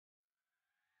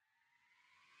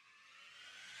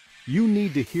You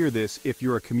need to hear this if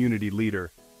you're a community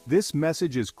leader. This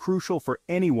message is crucial for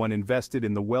anyone invested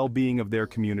in the well-being of their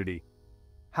community.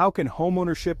 How can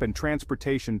homeownership and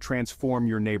transportation transform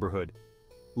your neighborhood?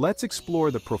 Let's explore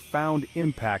the profound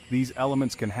impact these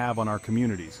elements can have on our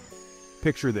communities.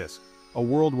 Picture this, a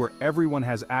world where everyone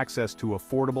has access to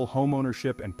affordable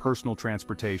homeownership and personal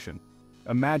transportation.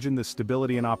 Imagine the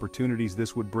stability and opportunities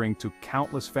this would bring to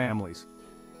countless families.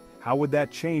 How would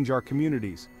that change our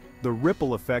communities? The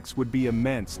ripple effects would be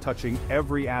immense, touching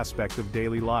every aspect of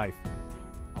daily life.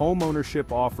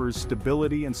 Homeownership offers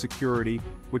stability and security,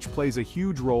 which plays a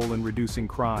huge role in reducing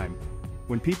crime.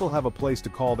 When people have a place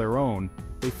to call their own,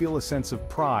 they feel a sense of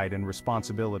pride and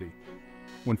responsibility.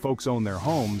 When folks own their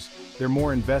homes, they're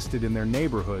more invested in their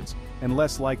neighborhoods and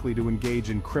less likely to engage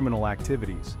in criminal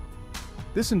activities.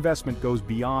 This investment goes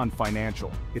beyond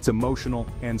financial, it's emotional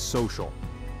and social.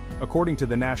 According to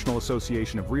the National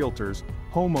Association of Realtors,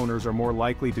 homeowners are more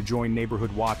likely to join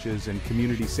neighborhood watches and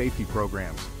community safety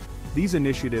programs. These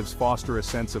initiatives foster a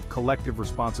sense of collective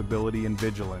responsibility and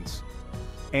vigilance.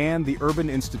 And the Urban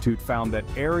Institute found that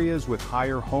areas with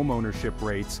higher homeownership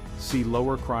rates see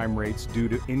lower crime rates due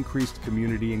to increased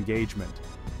community engagement.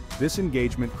 This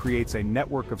engagement creates a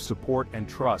network of support and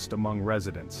trust among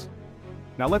residents.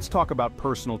 Now let's talk about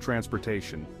personal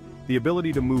transportation. The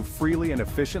ability to move freely and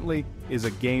efficiently is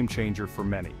a game changer for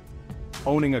many.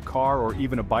 Owning a car or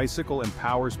even a bicycle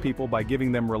empowers people by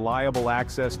giving them reliable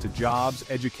access to jobs,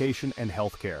 education, and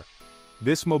healthcare.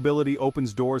 This mobility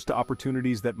opens doors to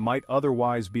opportunities that might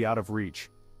otherwise be out of reach.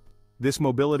 This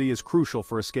mobility is crucial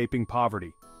for escaping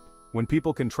poverty. When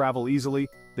people can travel easily,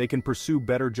 they can pursue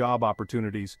better job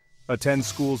opportunities, attend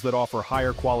schools that offer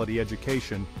higher quality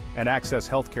education, and access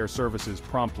healthcare services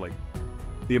promptly.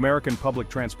 The American Public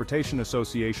Transportation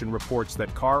Association reports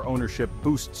that car ownership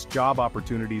boosts job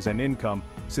opportunities and income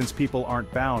since people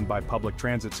aren't bound by public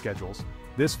transit schedules.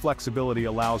 This flexibility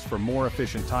allows for more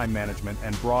efficient time management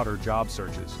and broader job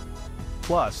searches.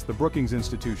 Plus, the Brookings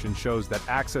Institution shows that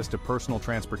access to personal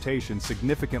transportation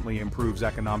significantly improves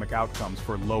economic outcomes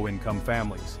for low-income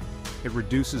families. It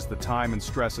reduces the time and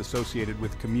stress associated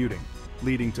with commuting,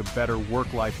 leading to better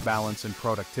work-life balance and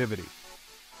productivity.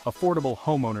 Affordable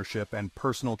homeownership and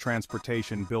personal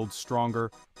transportation build stronger,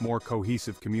 more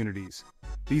cohesive communities.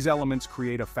 These elements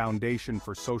create a foundation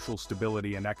for social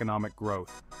stability and economic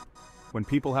growth. When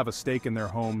people have a stake in their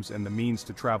homes and the means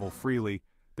to travel freely,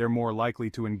 they're more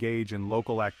likely to engage in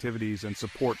local activities and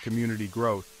support community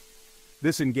growth.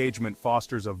 This engagement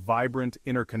fosters a vibrant,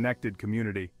 interconnected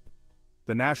community.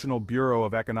 The National Bureau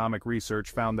of Economic Research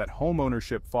found that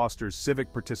homeownership fosters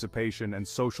civic participation and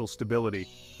social stability,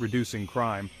 reducing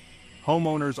crime.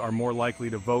 Homeowners are more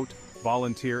likely to vote,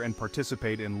 volunteer, and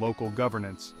participate in local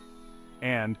governance.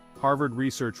 And Harvard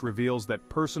research reveals that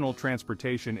personal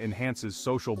transportation enhances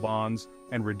social bonds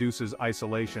and reduces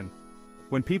isolation.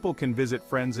 When people can visit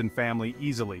friends and family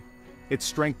easily, it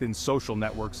strengthens social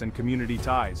networks and community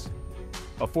ties.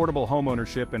 Affordable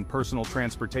homeownership and personal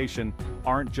transportation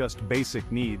aren't just basic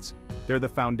needs, they're the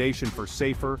foundation for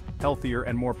safer, healthier,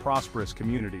 and more prosperous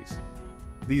communities.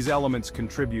 These elements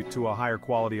contribute to a higher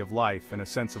quality of life and a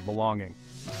sense of belonging.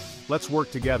 Let's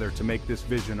work together to make this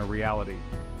vision a reality.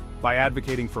 By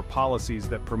advocating for policies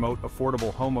that promote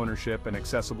affordable homeownership and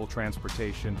accessible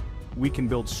transportation, we can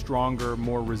build stronger,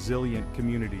 more resilient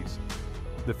communities.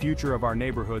 The future of our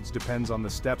neighborhoods depends on the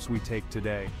steps we take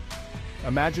today.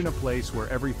 Imagine a place where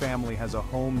every family has a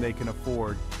home they can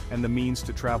afford and the means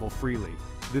to travel freely.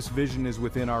 This vision is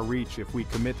within our reach if we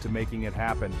commit to making it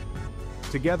happen.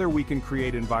 Together we can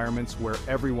create environments where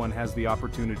everyone has the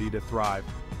opportunity to thrive.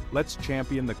 Let's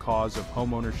champion the cause of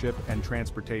homeownership and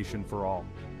transportation for all.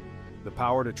 The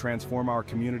power to transform our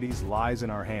communities lies in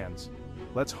our hands.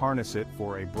 Let's harness it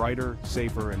for a brighter,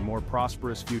 safer, and more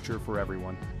prosperous future for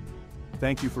everyone.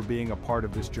 Thank you for being a part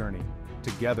of this journey.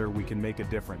 Together we can make a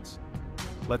difference.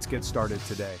 Let's get started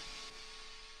today.